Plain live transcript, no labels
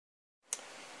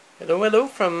Hello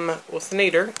from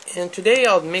Osinator, and today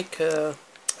I'll make a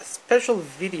special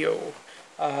video.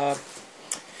 I'm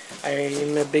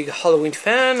a big Halloween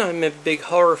fan, I'm a big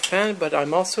horror fan, but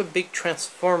I'm also a big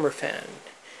Transformer fan.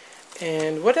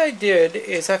 And what I did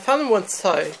is I found one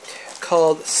site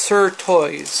called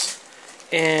SIRTOYS,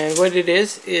 and what it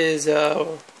is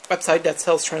a website that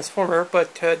sells Transformer,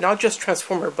 but not just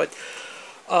Transformer, but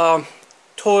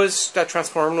toys that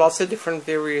transform, lots of different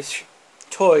various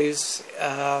toys,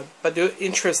 but the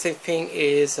interesting thing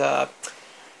is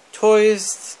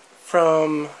toys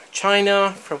from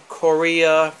China, from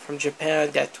Korea, from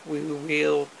Japan that we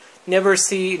will never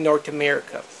see in North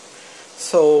America.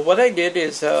 So what I did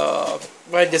is,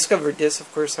 when I discovered this,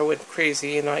 of course I went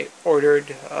crazy and I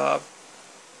ordered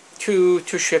two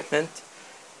shipment,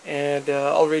 and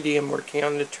already I'm working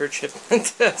on the third shipment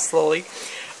slowly.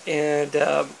 And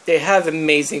they have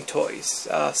amazing toys,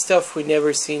 stuff we've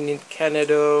never seen in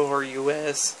Canada or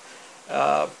US.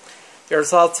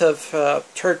 There's lots of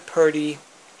third-party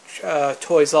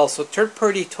toys also.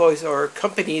 Third-party toys are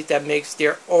companies that makes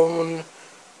their own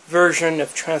version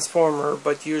of Transformer,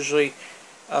 but usually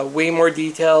way more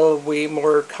detailed, way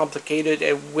more complicated,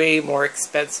 and way more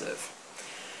expensive.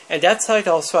 And that site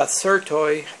also at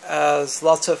SIRTOY has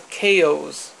lots of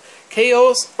KOs.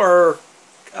 KOs are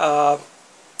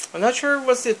I'm not sure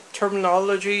what's the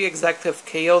terminology exactly of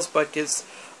KOs, but it's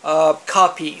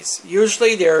copies.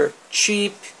 Usually they're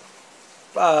cheap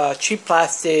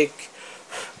plastic,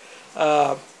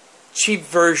 cheap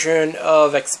version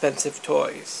of expensive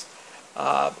toys.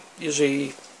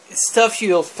 Usually stuff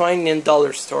you'll find in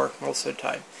dollar store most of the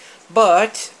time.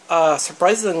 But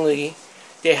surprisingly,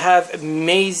 they have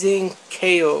amazing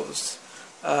KOs.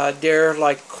 They're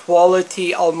like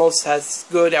quality almost as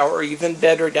good or even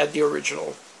better than the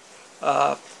original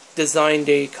design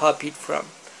they copied from.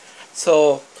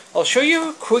 So I'll show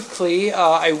you quickly.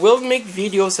 I will make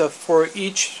videos for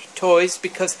each toys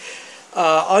because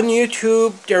on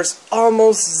YouTube there's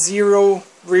almost zero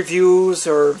reviews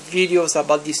or videos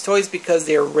about these toys because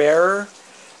they're rare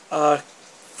to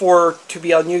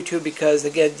be on YouTube, because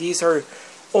again these are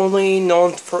only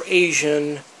known for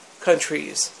Asian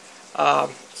countries.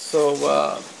 So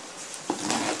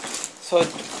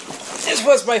this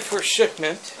was my first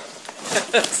shipment.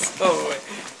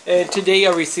 And today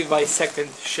I received my second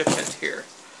shipment here.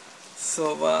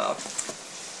 So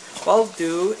what I'll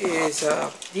do is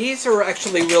these are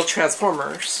actually real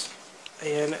Transformers,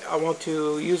 and I want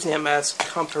to use them as to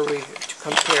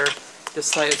compare the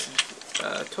size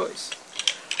of toys.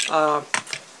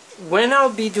 When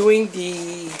I'll be doing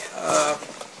the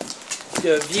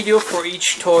video for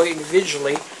each toy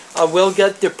individually, I will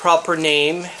get the proper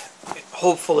name.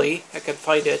 Hopefully I can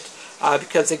find it,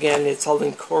 because again it's all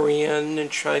in Korean and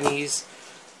Chinese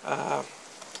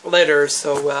letters,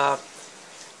 so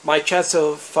my chance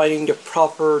of finding the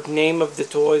proper name of the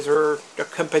toys or the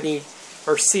company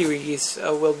or series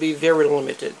will be very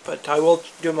limited, but I will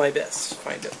do my best to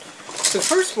find it. The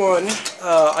first one,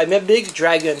 I'm a big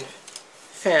Dragon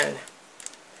fan,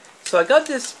 so I got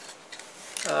this.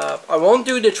 I won't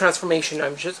do the transformation.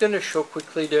 I'm just going to show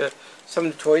quickly some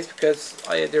of the toys because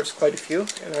there's quite a few,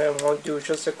 and I want to do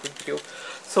just a quick video.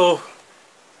 So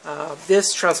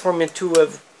this transformed into a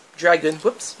dragon.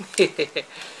 Whoops!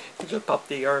 Just pop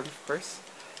the arm, of course.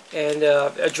 And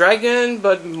a dragon,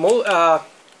 but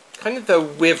kind of a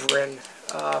wyvern.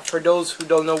 For those who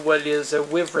don't know what is a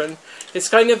wyvern, it's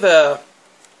kind of a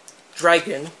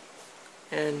dragon,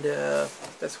 and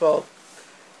that's well,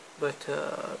 but.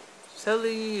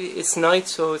 Sadly, it's night,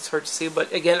 so it's hard to see,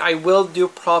 but again, I will do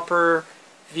proper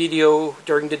video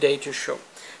during the day to show.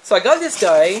 So I got this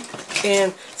guy,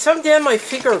 and some of them I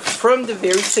figure are from the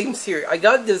very same series. I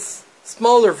got this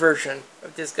smaller version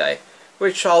of this guy,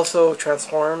 which also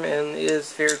transforms and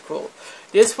is very cool.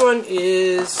 This one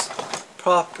is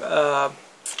that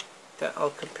I'll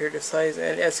compare the size,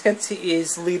 and as you can see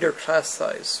is leader class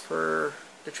size for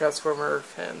the Transformer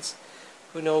fans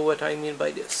who know what I mean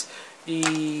by this.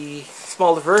 The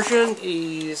smaller version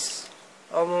is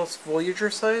almost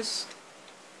Voyager size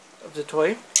of the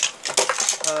toy.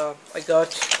 I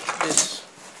got this.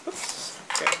 Oops.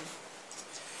 Okay.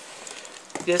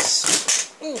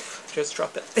 This. Oof! Just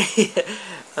dropped it.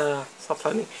 Stop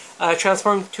funny.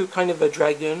 Transformed to kind of a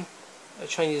dragon, a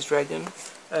Chinese dragon.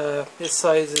 His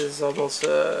size is almost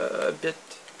a bit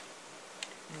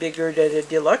bigger than the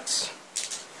deluxe.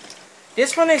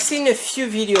 This one I've seen a few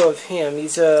videos of him.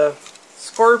 He's a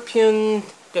scorpion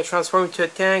that transforms into a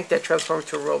tank that transforms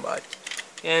to a robot.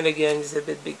 And again, he's a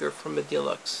bit bigger from a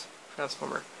deluxe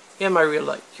Transformer. Him I really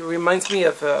like. He reminds me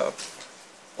of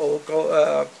old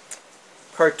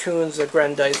cartoons,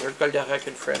 Grandizer, Goldorak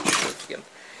in French.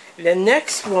 The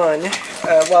next one,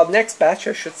 well, next batch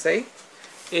I should say,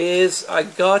 is I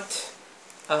got,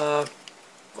 oh,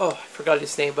 I forgot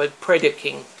his name, but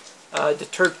Predaking, the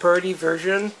third-party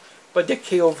version, but the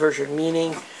KO version,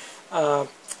 meaning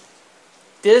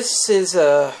this is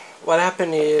what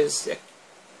happened is a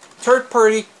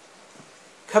third-party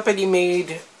company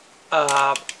made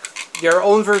their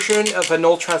own version of an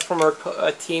old Transformer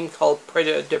team called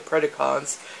the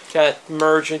Predacons that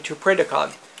merged into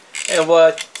Predacon. And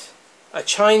what a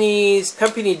Chinese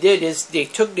company did is they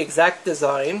took the exact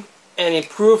design and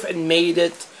improved and made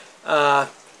it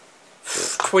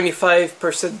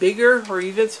 25% bigger, or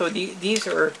even so. These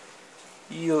are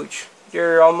huge.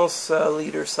 They're almost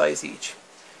liter size each.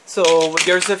 So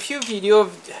there's a few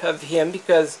videos of him,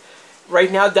 because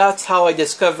right now that's how I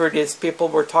discovered this. People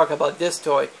were talking about this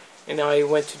toy, and I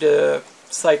went to the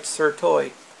site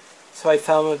SIRTOYS. So I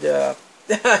found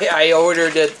I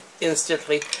ordered it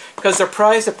instantly, because the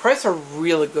price are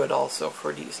really good also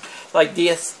for these. Like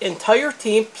this entire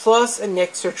team plus an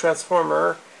extra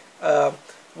transformer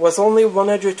was only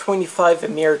 125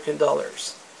 American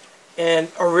dollars, and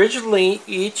originally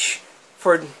each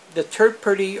for the third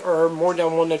party are more than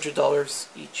 $100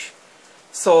 each.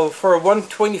 So for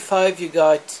 125 you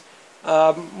got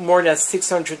more than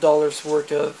 $600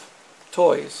 worth of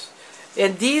toys.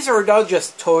 And these are not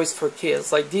just toys for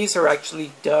kids. Like, these are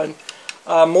actually done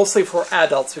mostly for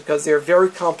adults, because they're very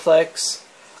complex.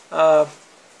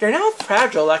 They're not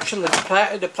fragile, actually.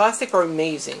 The plastic are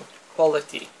amazing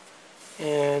quality.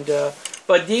 And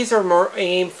but these are more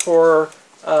aimed for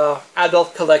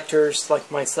adult collectors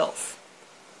like myself.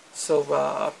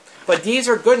 So, but these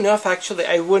are good enough. Actually,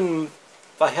 I wouldn't.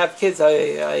 If I have kids,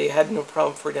 I had no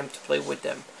problem for them to play with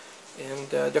them. And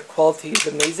the quality is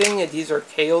amazing. And these are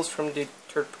KOs from the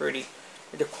third party.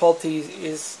 The quality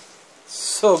is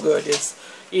so good. It's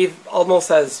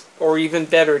almost as, or even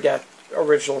better, that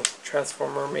original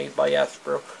Transformer made by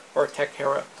Hasbro or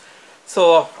Takara.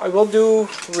 So I will do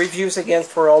reviews again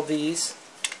for all these.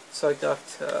 So I got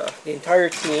the entire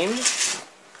team.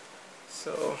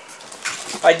 So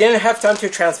I didn't have time to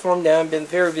transform them. Been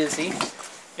very busy,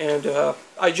 and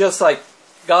I just like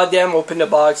got them, opened the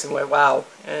box, and went wow.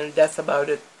 And that's about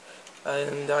it.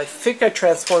 And I think I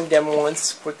transformed them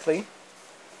once quickly.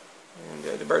 And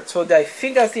the bird. So I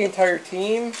think that's the entire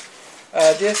team.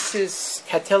 This is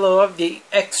Catello, the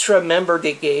extra member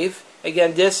they gave.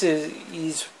 Again,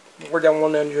 he's more than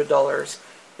 $100.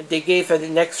 They gave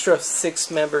an extra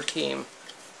 6-member team.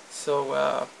 So,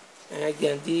 and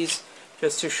again, these,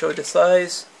 just to show the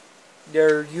size,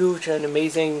 they're huge and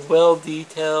amazing, well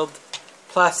detailed.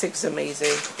 Plastic's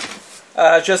amazing.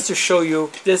 Just to show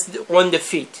you, this one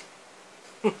defeat.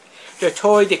 The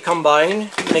toy they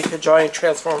combine make a giant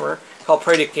transformer called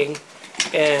Predaking,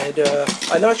 and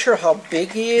I'm not sure how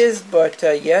big he is, but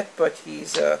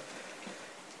he's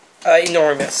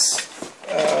enormous.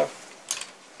 I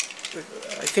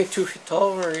think 2 feet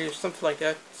tall or something like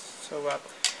that. So,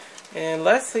 and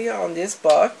lastly, on this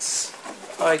box,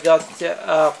 I got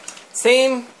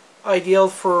same ideal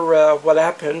for what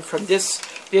happened from this.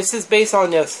 This is based on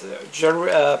this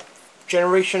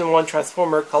Generation 1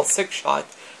 Transformer called Six Shot.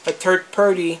 A third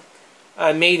party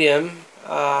made him.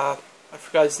 I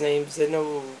forgot his name.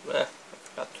 Zeno. I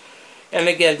forgot. And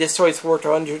again, this toy is worth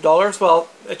 $100. Well,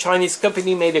 a Chinese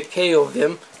company made a KO of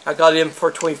him. I got him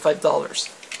for $25.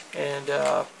 And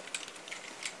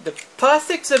the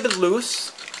plastic's a bit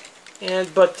loose,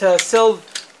 but still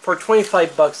for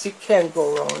 $25 you can't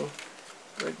go wrong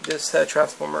with this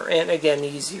transformer. And again,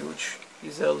 he's huge.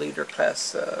 He's a liter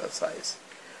class size.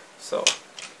 So.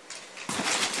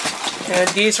 And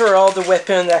these are all the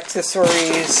weapon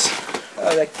accessories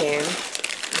that came.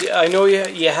 I know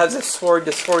he has a sword.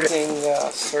 The sword is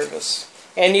in service,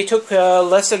 and he took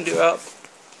less than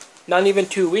not even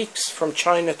 2 weeks from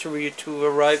China to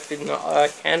arrive in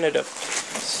Canada.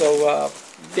 So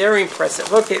very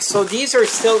impressive. Okay, so these are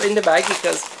still in the bag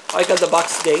because I got the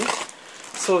box today.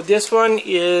 So this one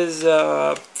is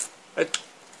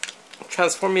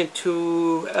transforming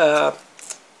into a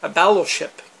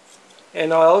battleship.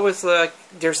 And I always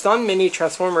there's not many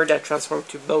Transformers that transform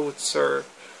to boats or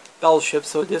battleships.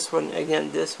 So this one,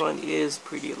 again, this one is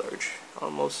pretty large,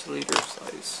 almost liter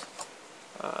size.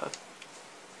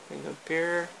 Can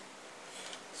compare.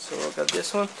 So I got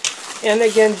this one, and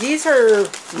again, these are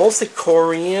mostly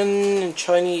Korean and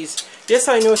Chinese. This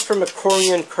I know is from a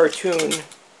Korean cartoon,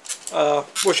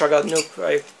 which I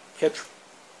kept.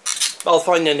 I'll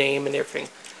find the name and everything.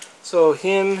 So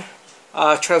him.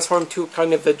 Transformed to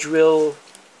kind of a drill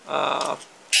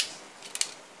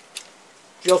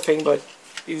thing, but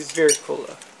he's very cool.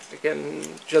 Again,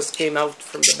 just came out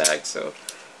from the bag, so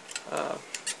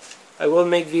I will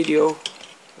make video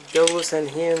of those and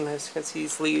him. As you can see,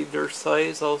 he's their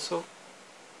size also.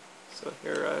 So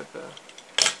here I've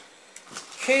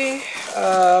okay.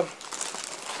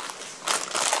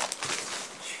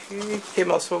 She came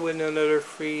also with another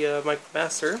free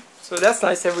MicroMaster. So that's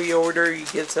nice. Every order you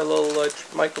get a little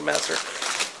MicroMaster.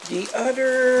 The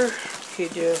other, okay,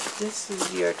 this is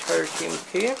the entire team.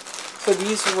 Okay, so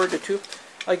these were the two.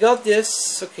 I got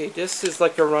this. Okay, this is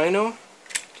like a rhino.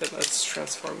 Okay, let's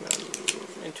transform him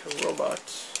into a robot.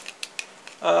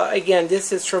 Again,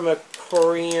 this is from a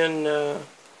Korean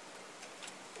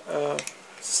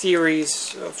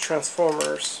series of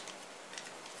Transformers.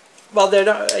 Well, they're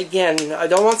not, again, I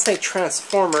don't want to say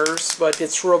Transformers, but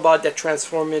it's robot that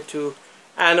transform into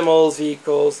animals,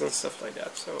 vehicles, and stuff like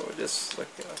that. So this is like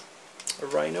a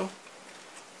rhino.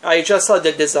 I just saw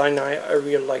the design. I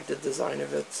really like the design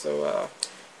of it. So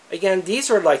again, these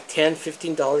are like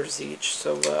 $10–15 each.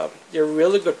 So they're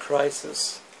really good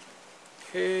prices.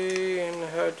 Okay, and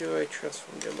how do I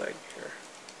transform the leg here?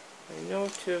 I know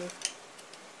to.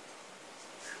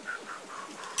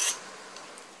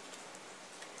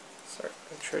 Sorry,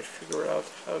 I'm trying to figure out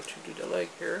how to do the leg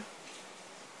here.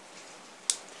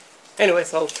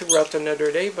 Anyways, I'll figure out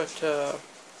another day, but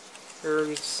here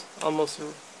it's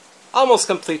almost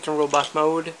complete in robot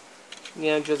mode.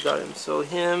 Yeah, I just got him. So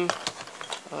him,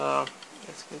 as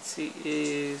you can see,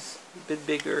 is a bit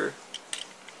bigger,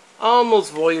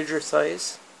 almost Voyager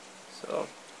size. So,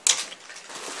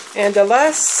 and the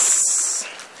last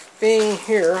thing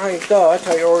here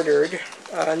I ordered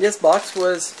in this box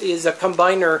is a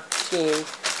combiner team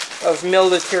of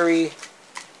military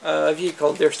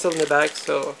vehicle. They're still in the bag.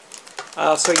 So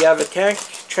you have a tank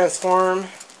transform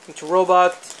into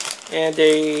robot, and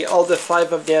all the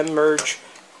 5 of them merge.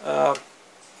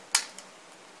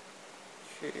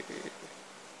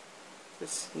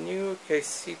 This new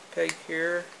C-peg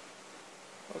here.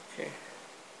 Okay.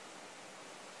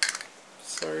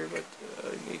 Sorry, but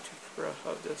I need to figure out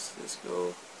how this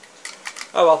go.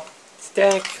 Oh well, it's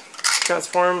tank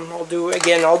transform. I'll do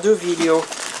video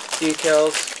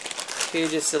details. Okay,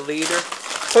 this is the leader.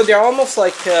 So they're almost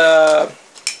like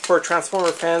for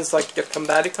Transformer fans, like the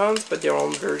Combaticons, but their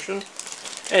own version.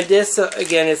 And this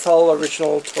again, it's all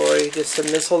original toy. This is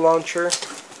a missile launcher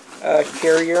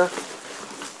carrier.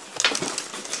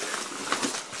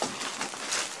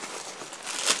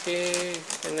 Okay,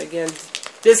 and again,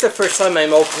 this is the first time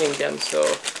I'm opening them, so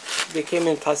they came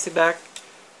in plastic bag.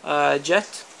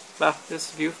 Jet. Wow, this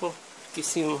is beautiful. You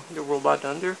see the robot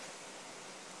under.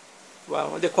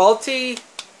 Wow, the quality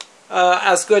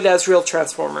as good as real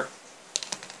Transformer.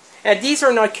 And these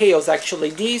are not KOs actually.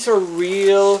 These are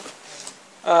real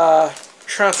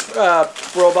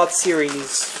robot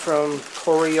series from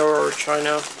Korea or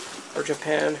China or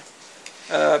Japan.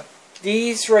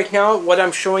 These right now, what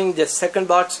I'm showing the second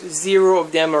box, 0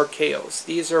 of them are KOs.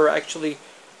 These are actually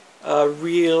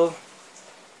real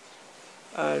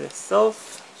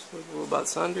itself. So the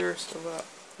robots under, so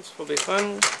this will be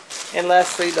fun. And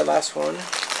lastly, the last one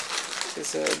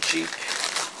is a Jeep,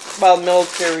 well,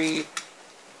 military.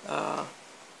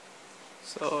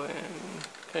 So and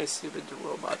can you see with the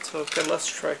robot? So okay, let's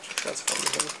try to transform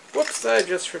him. Whoops! I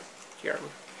just ripped the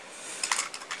arm.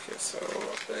 Okay, so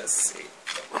let's see.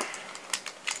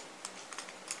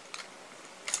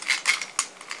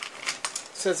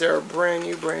 Since they're brand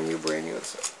new,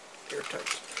 so they're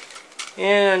tight.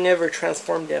 And I never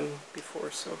transformed them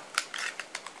before, so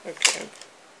okay.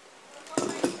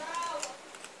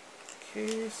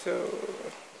 Okay, so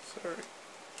sorry.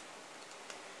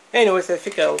 Anyways, I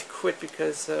think I'll quit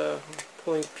because I'm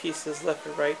pulling pieces left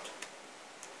and right.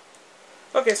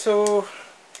 Okay, so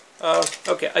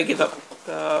okay, I give up.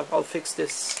 I'll fix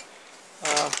this.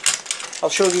 I'll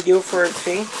show a video for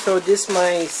everything. So this is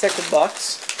my second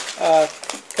box.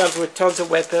 Comes with tons of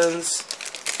weapons,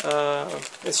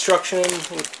 instruction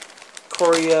in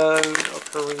Korean.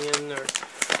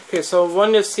 Okay, so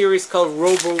one is series called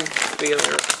Robo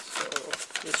Failure.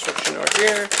 So instruction are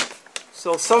here.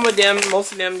 So some of them,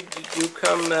 most of them do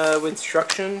come with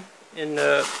instruction in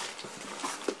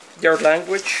their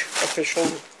language, official,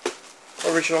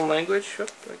 original language. Oh,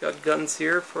 I got guns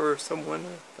here for someone.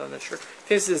 I'm not sure.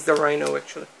 This is the Rhino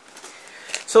actually.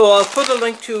 So I'll put a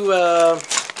link to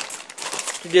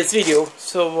this video.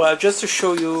 So just to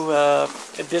show you a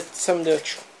bit some of the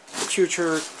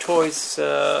future toys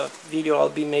video I'll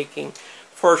be making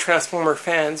for Transformer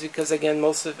fans, because again,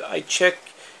 I check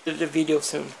the video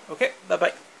soon. Okay, bye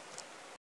bye.